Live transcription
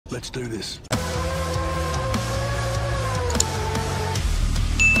Let's do this.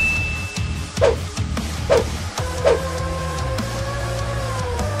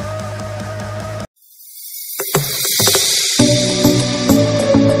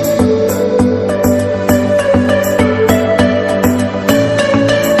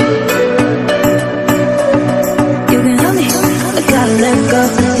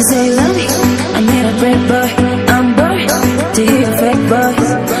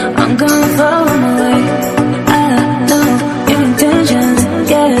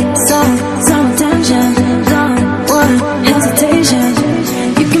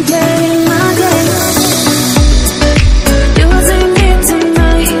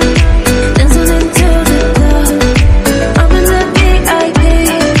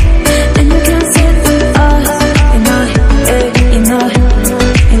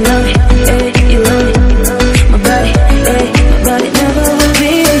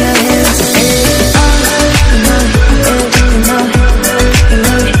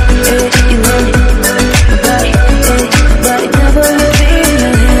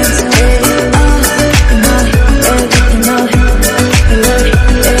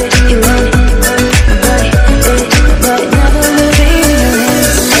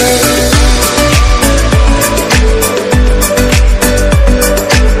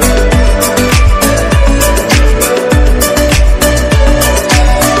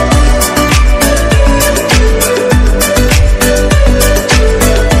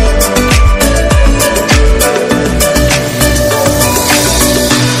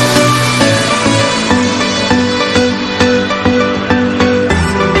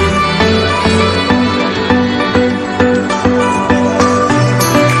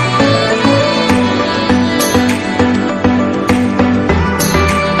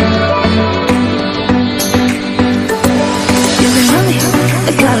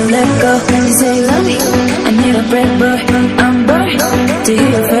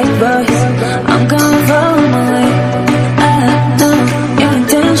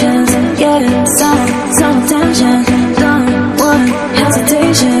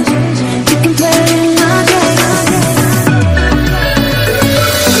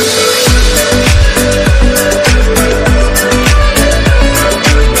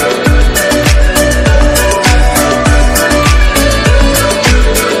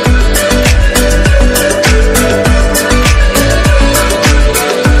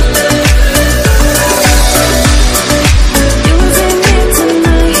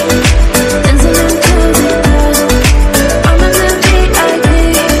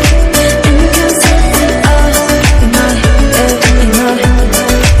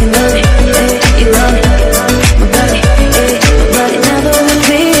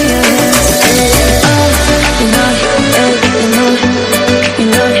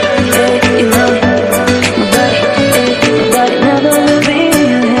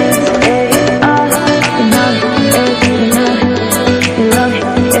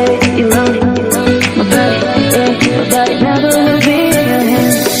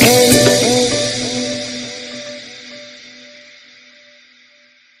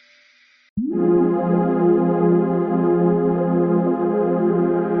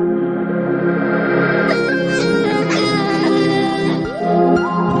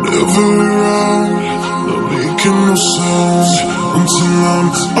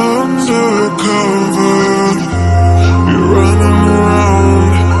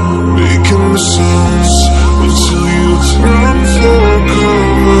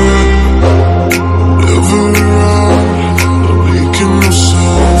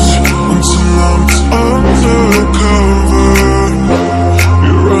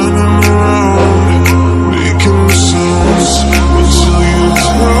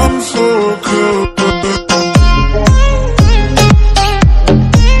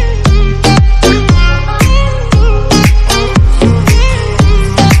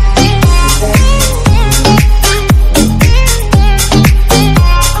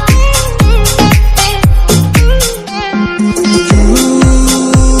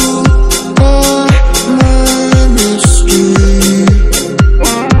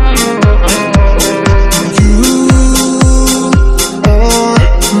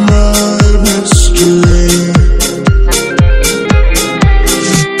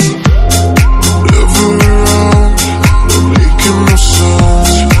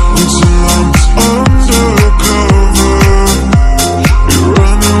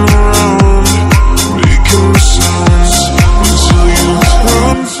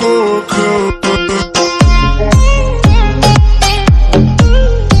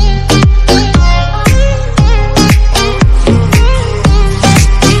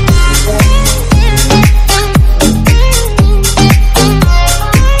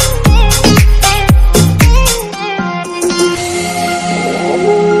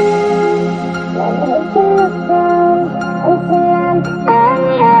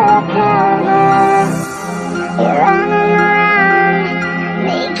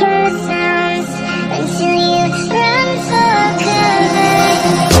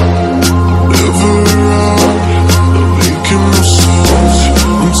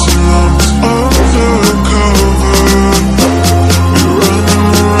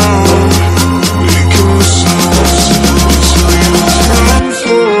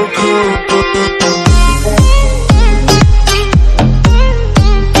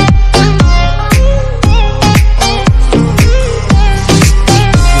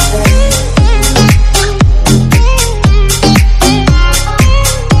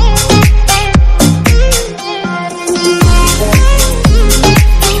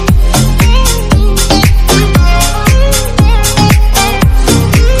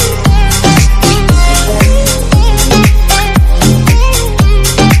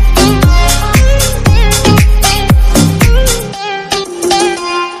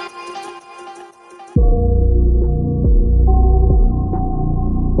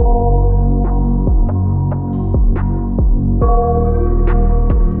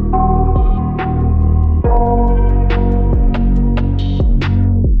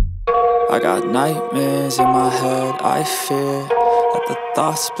 I got nightmares in my head, I fear that the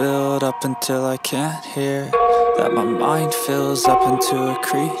thoughts build up until I can't hear, that my mind fills up into a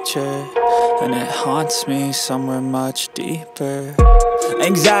creature, and it haunts me somewhere much deeper.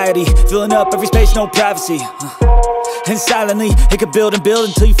 Anxiety, filling up every space, no privacy. And silently, it could build and build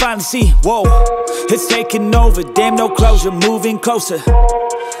until you finally see, whoa, it's taking over, damn, no closure, moving closer.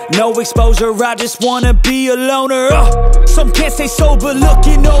 No exposure, I just wanna be a loner. Some can't stay sober,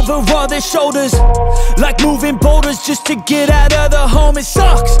 looking over all their shoulders, like moving boulders just to get out of the home. It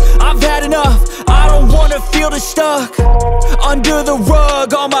sucks, I've had enough, I don't wanna feel the stuck under the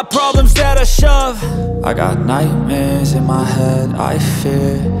rug, all my problems that I shove. I got nightmares in my head, I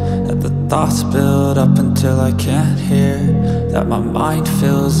fear that the thoughts build up until I can't hear, that my mind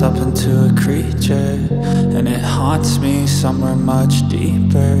fills up into a creature, and it haunts me somewhere much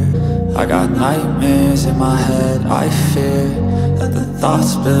deeper. I got nightmares in my head, I fear that the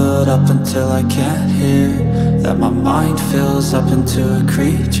thoughts build up until I can't hear, that my mind fills up into a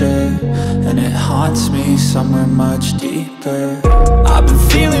creature, and it haunts me somewhere much deeper. I've been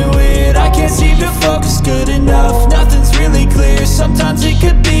feeling weird, I can't seem to focus good enough. Nothing's really clear, sometimes it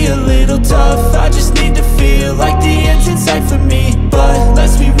could be a little tough. I just need to feel like the end's in sight for me, but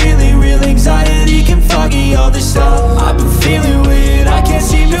let's be really real, anxiety can foggy all this stuff. I've been feeling weird, I can't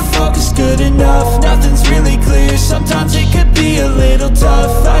seem to focus good enough. Nothing's really clear, sometimes it could be a little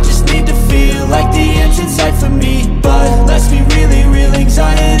tough. I just need to feel like the end's in sight for me, but let's be really real,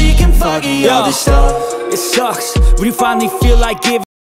 anxiety can foggy all this stuff. It sucks when you finally feel like giving